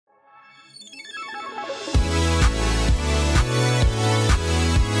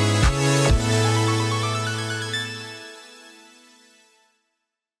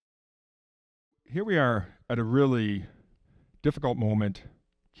Here we are at a really difficult moment,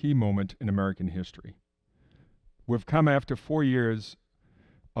 key moment in American history. We've come after 4 years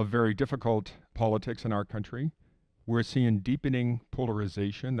of very difficult politics in our country. We're seeing deepening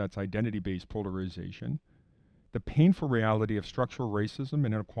polarization, that's identity-based polarization. The painful reality of structural racism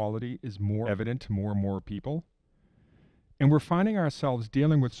and inequality is more evident to more and more people. And we're finding ourselves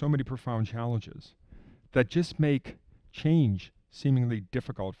dealing with so many profound challenges that just make change seemingly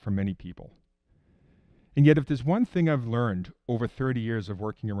difficult for many people. And yet, if there's one thing I've learned over 30 years of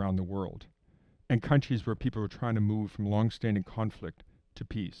working around the world, and countries where people are trying to move from long-standing conflict to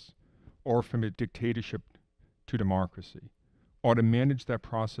peace, or from a dictatorship to democracy, or to manage that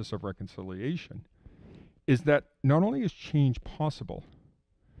process of reconciliation, is that not only is change possible,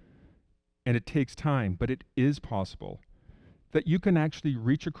 and it takes time, but it is possible, that you can actually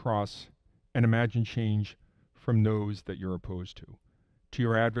reach across and imagine change from those that you're opposed to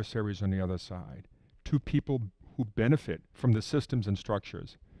your adversaries on the other side, to people who benefit from the systems and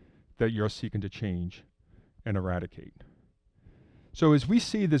structures that you're seeking to change and eradicate. So as we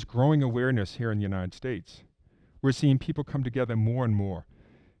see this growing awareness here in the United States, we're seeing people come together more and more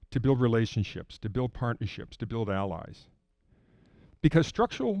to build relationships, to build partnerships, to build allies. Because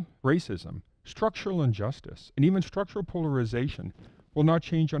structural racism, structural injustice, and even structural polarization will not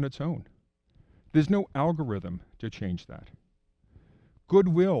change on its own. There's no algorithm to change that.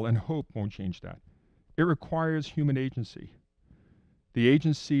 Goodwill and hope won't change that. It requires human agency. The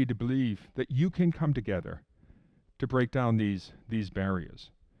agency to believe that you can come together to break down these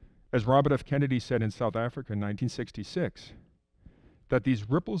barriers. As Robert F. Kennedy said in South Africa in 1966, that these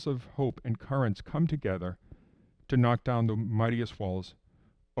ripples of hope and currents come together to knock down the mightiest walls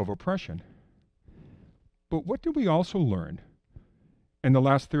of oppression. But what did we also learn in the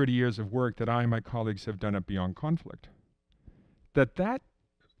last 30 years of work that I and my colleagues have done at Beyond Conflict? That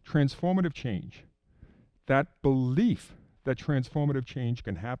transformative change, that belief that transformative change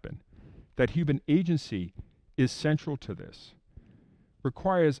can happen, that human agency is central to this,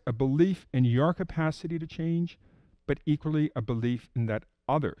 requires a belief in your capacity to change, but equally a belief in that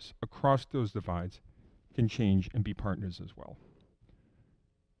others across those divides can change and be partners as well.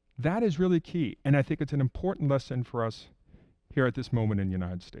 That is really key, and I think it's an important lesson for us here at this moment in the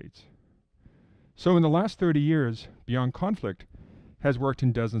United States. So in the last 30 years, Beyond Conflict has worked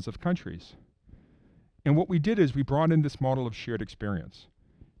in dozens of countries. And what we did is we brought in this model of shared experience,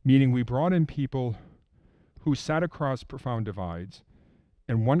 meaning we brought in people who sat across profound divides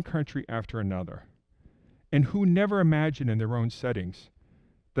in one country after another, and who never imagined in their own settings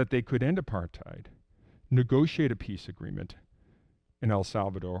that they could end apartheid, negotiate a peace agreement in El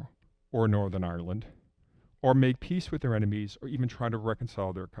Salvador or Northern Ireland, or make peace with their enemies, or even try to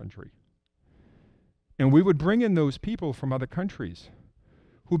reconcile their country. And we would bring in those people from other countries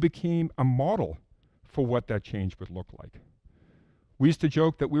who became a model for what that change would look like. We used to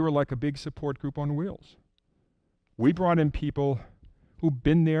joke that we were like a big support group on wheels. We brought in people who've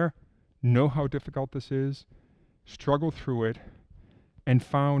been there, know how difficult this is, struggled through it, and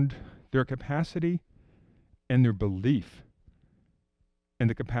found their capacity and their belief in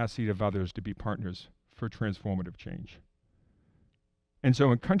the capacity of others to be partners for transformative change. And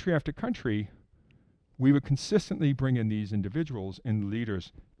so in country after country, we would consistently bring in these individuals and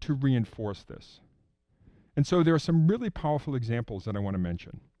leaders to reinforce this. And so there are some really powerful examples that I want to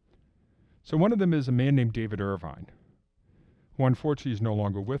mention. So one of them is a man named David Irvine, who unfortunately is no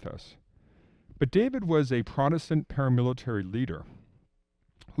longer with us. But David was a Protestant paramilitary leader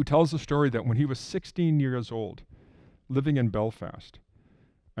who tells the story that when he was 16 years old, living in Belfast,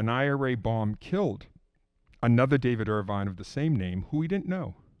 an IRA bomb killed another David Irvine of the same name who he didn't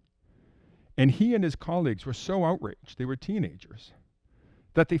know. And he and his colleagues were so outraged, they were teenagers,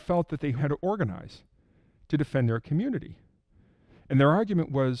 that they felt that they had to organize to defend their community. And their argument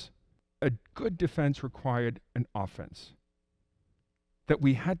was a good defense required an offense, that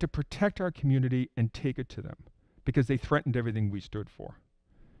we had to protect our community and take it to them because they threatened everything we stood for.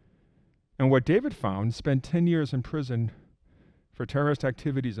 And what David found, spent 10 years in prison for terrorist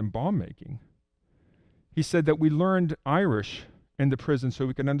activities and bomb making, he said that we learned Irish in the prison so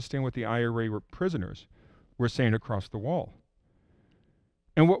we could understand what the IRA prisoners were saying across the wall.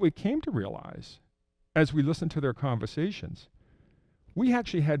 And what we came to realize as we listened to their conversations, we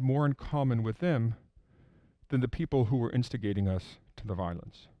actually had more in common with them than the people who were instigating us to the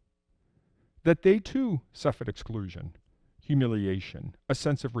violence. That they too suffered exclusion, humiliation, a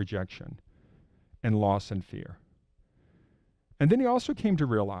sense of rejection, and loss and fear. And then he also came to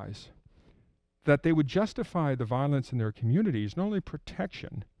realize that they would justify the violence in their communities, not only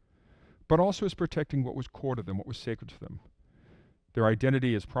protection, but also as protecting what was core to them, what was sacred to them. their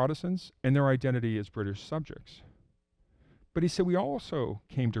identity as Protestants, and their identity as British subjects. But he said we also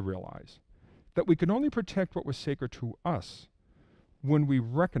came to realize that we could only protect what was sacred to us when we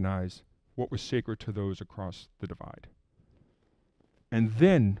recognize what was sacred to those across the divide. And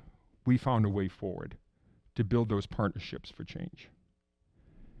then we found a way forward to build those partnerships for change.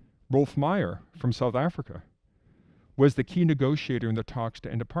 Rolf Meyer from South Africa was the key negotiator in the talks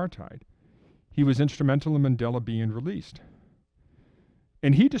to end apartheid. He was instrumental in Mandela being released.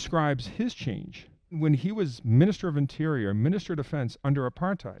 And he describes his change. When he was Minister of Interior, Minister of Defense under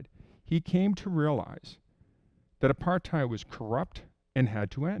apartheid, he came to realize that apartheid was corrupt and had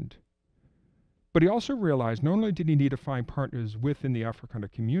to end. But he also realized not only did he need to find partners within the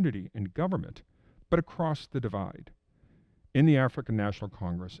Afrikaner community and government, but across the divide, in the African National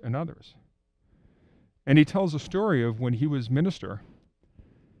Congress and others. And he tells a story of when he was minister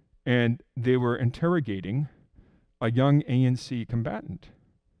and they were interrogating a young ANC combatant.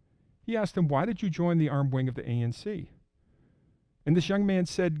 He asked him, "Why did you join the armed wing of the ANC?" And this young man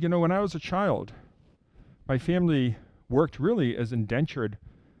said, "You know, when I was a child, my family worked really as indentured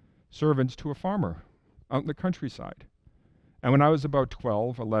servants to a farmer out in the countryside. And when I was about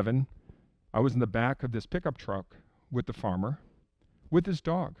 12, 11, I was in the back of this pickup truck with the farmer, with his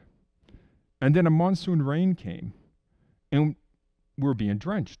dog. And then a monsoon rain came, and we were being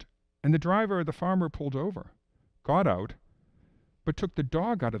drenched. And the driver of the farmer pulled over, got out, but took the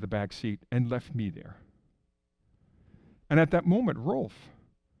dog out of the back seat and left me there." And at that moment, Rolf,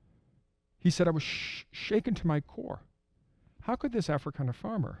 he said, "I was shaken to my core. How could this Afrikaner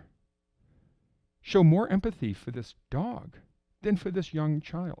farmer show more empathy for this dog than for this young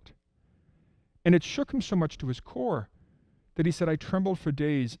child?" And it shook him so much to his core that he said, "I trembled for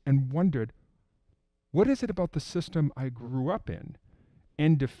days and wondered, what is it about the system I grew up in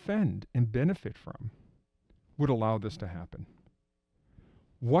and defend and benefit from would allow this to happen?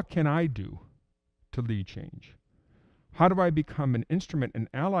 What can I do to lead change? How do I become an instrument, an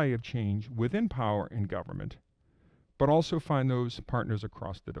ally of change within power and government, but also find those partners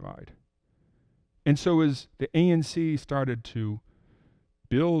across the divide?" And so as the ANC started to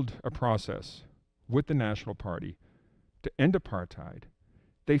build a process with the National Party to end apartheid,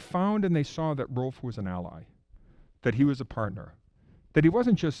 they found and they saw that Rolf was an ally, that he was a partner, that he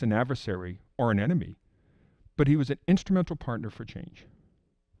wasn't just an adversary or an enemy, but he was an instrumental partner for change.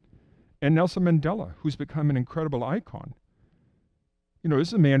 And Nelson Mandela, who's become an incredible icon. You know, this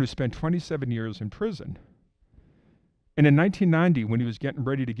is a man who spent 27 years in prison. And in 1990, when he was getting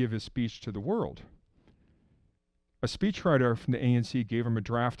ready to give his speech to the world, a speechwriter from the ANC gave him a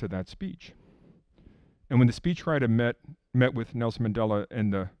draft of that speech. And when the speechwriter met with Nelson Mandela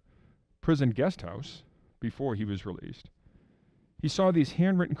in the prison guest house before he was released, he saw these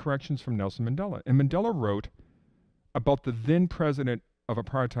handwritten corrections from Nelson Mandela. And Mandela wrote about the then president of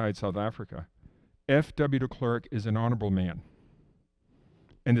apartheid South Africa, F.W. de Klerk is an honorable man.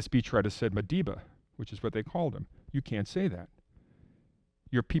 And the speechwriter said, "Madiba," which is what they called him. "You can't say that.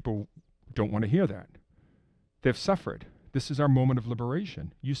 Your people don't want to hear that. They've suffered. This is our moment of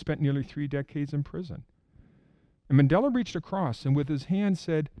liberation. You spent nearly 3 decades in prison." And Mandela reached across and with his hand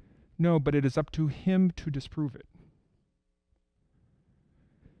said, "No, but it is up to him to disprove it."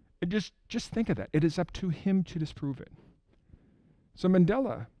 And just think of that. It is up to him to disprove it. So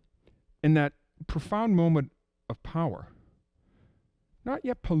Mandela, in that profound moment of power, not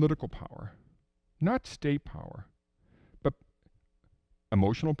yet political power, not state power, but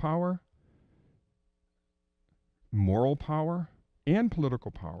emotional power, moral power, and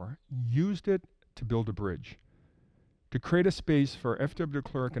political power, used it to build a bridge, to create a space for F.W. de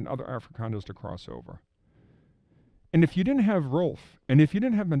Klerk and other Afrikaners to cross over. And if you didn't have Rolf, and if you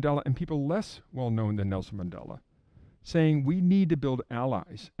didn't have Mandela and people less well known than Nelson Mandela, saying we need to build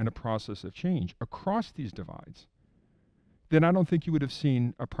allies in a process of change across these divides, then I don't think you would have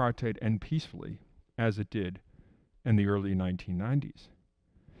seen apartheid end peacefully as it did in the early 1990s.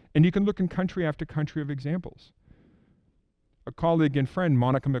 And you can look in country after country of examples. A colleague and friend,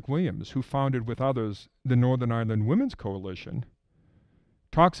 Monica McWilliams, who founded with others the Northern Ireland Women's Coalition,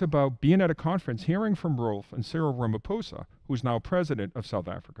 talks about being at a conference, hearing from Rolf and Cyril Ramaphosa, who's now president of South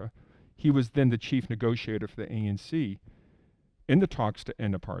Africa. He was then the chief negotiator for the ANC in the talks to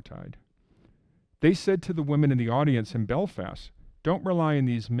end apartheid. They said to the women in the audience in Belfast, "Don't rely on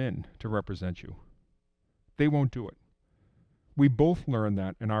these men to represent you. They won't do it. We both learned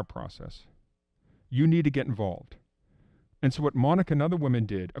that in our process. You need to get involved." And so what Monica and other women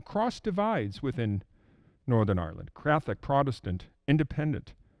did across divides within Northern Ireland, Catholic, Protestant,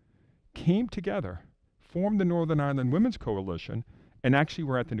 Independent, came together, formed the Northern Ireland Women's Coalition, and actually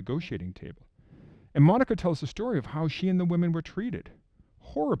were at the negotiating table. And Monica tells the story of how she and the women were treated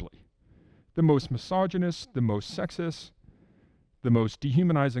horribly. The most misogynist, the most sexist, the most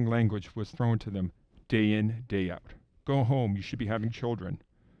dehumanizing language was thrown to them day in, day out. Go home, you should be having children.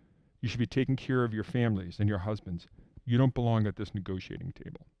 You should be taking care of your families and your husbands. You don't belong at this negotiating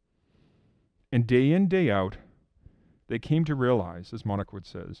table. And day in, day out, they came to realize, as Monica Wood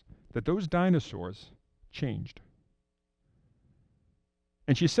says, that those dinosaurs changed.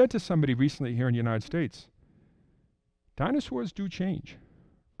 And she said to somebody recently here in the United States, dinosaurs do change.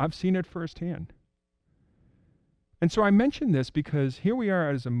 I've seen it firsthand. And so I mention this because here we are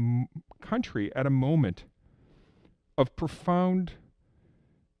as a country at a moment of profound,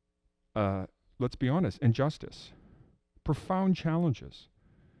 let's be honest, injustice, profound challenges,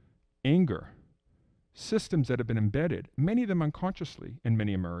 anger, systems that have been embedded, many of them unconsciously in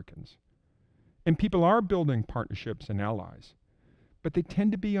many Americans. And people are building partnerships and allies, but they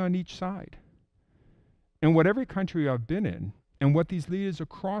tend to be on each side. And what every country I've been in, and what these leaders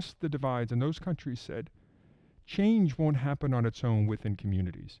across the divides in those countries said, change won't happen on its own within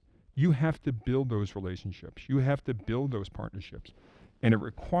communities. You have to build those relationships. You have to build those partnerships. And it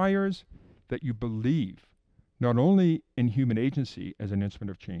requires that you believe not only in human agency as an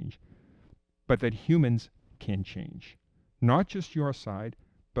instrument of change, but that humans can change. Not just your side,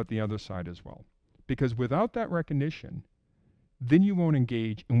 but the other side as well. Because without that recognition, then you won't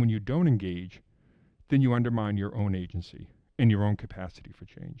engage, and when you don't engage, then you undermine your own agency and your own capacity for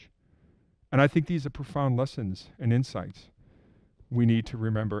change. And I think these are profound lessons and insights we need to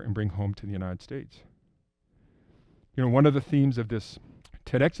remember and bring home to the United States. You know, one of the themes of this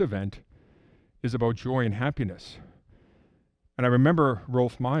TEDx event is about joy and happiness. And I remember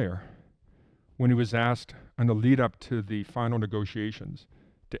Rolf Meyer, when he was asked on the lead up to the final negotiations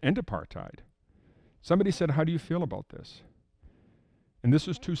to end apartheid, somebody said, how do you feel about this? And this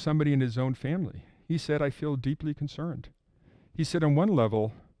was to somebody in his own family. He said, I feel deeply concerned. He said, on one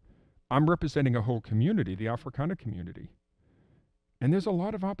level, I'm representing a whole community, the Afrikaner community. And there's a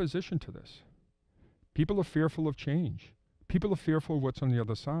lot of opposition to this. People are fearful of change. People are fearful of what's on the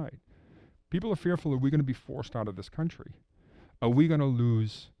other side. People are fearful, are we going to be forced out of this country? Are we going to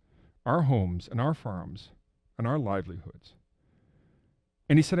lose our homes and our farms and our livelihoods?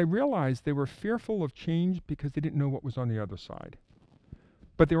 And he said, I realized they were fearful of change because they didn't know what was on the other side.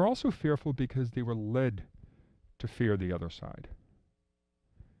 But they were also fearful because they were led to fear the other side.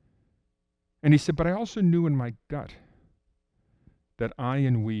 And he said, but I also knew in my gut that I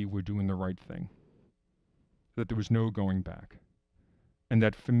and we were doing the right thing, that there was no going back, and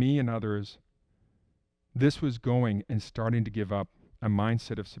that for me and others, this was going and starting to give up a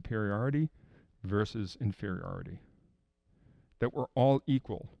mindset of superiority versus inferiority, that we're all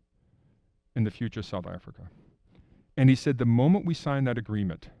equal in the future South Africa. And he said, the moment we signed that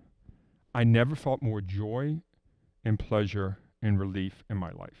agreement, I never felt more joy and pleasure and relief in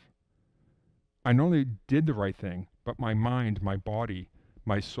my life. I not only did the right thing, but my mind, my body,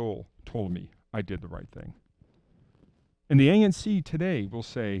 my soul told me I did the right thing. And the ANC today will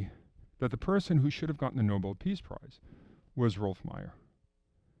say that the person who should have gotten the Nobel Peace Prize was Rolf Meyer.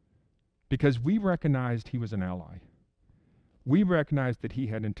 Because we recognized he was an ally. We recognized that he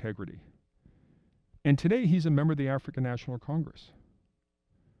had integrity. And today he's a member of the African National Congress.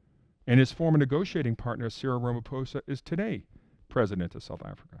 And his former negotiating partner, Cyril Ramaphosa, is today president of South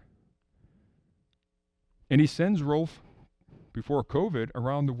Africa. And he sends Rolf, before COVID,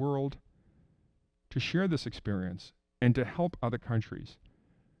 around the world to share this experience and to help other countries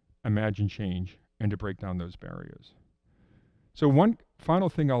imagine change and to break down those barriers. So one final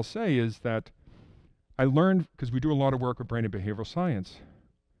thing I'll say is that I learned, because we do a lot of work with brain and behavioral science,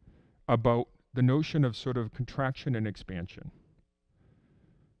 about the notion of sort of contraction and expansion.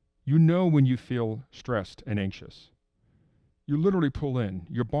 You know when you feel stressed and anxious. You literally pull in,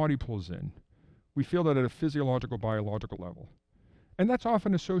 your body pulls in. We feel that at a physiological, biological level. And that's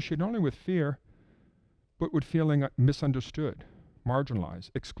often associated not only with fear, but with feeling misunderstood,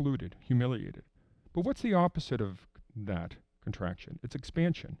 marginalized, excluded, humiliated. But what's the opposite of that contraction? It's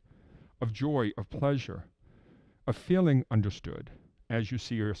expansion, of joy, of pleasure, of feeling understood as you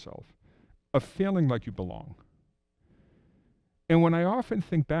see yourself, of feeling like you belong. And when I often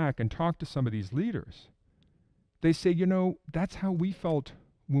think back and talk to some of these leaders, they say, you know, that's how we felt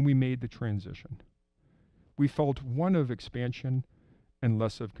when we made the transition. We felt one of expansion and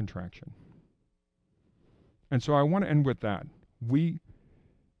less of contraction. And so I want to end with that. We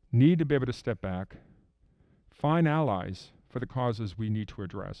need to be able to step back, find allies for the causes we need to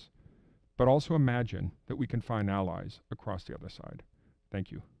address, but also imagine that we can find allies across the other side.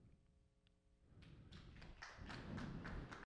 Thank you.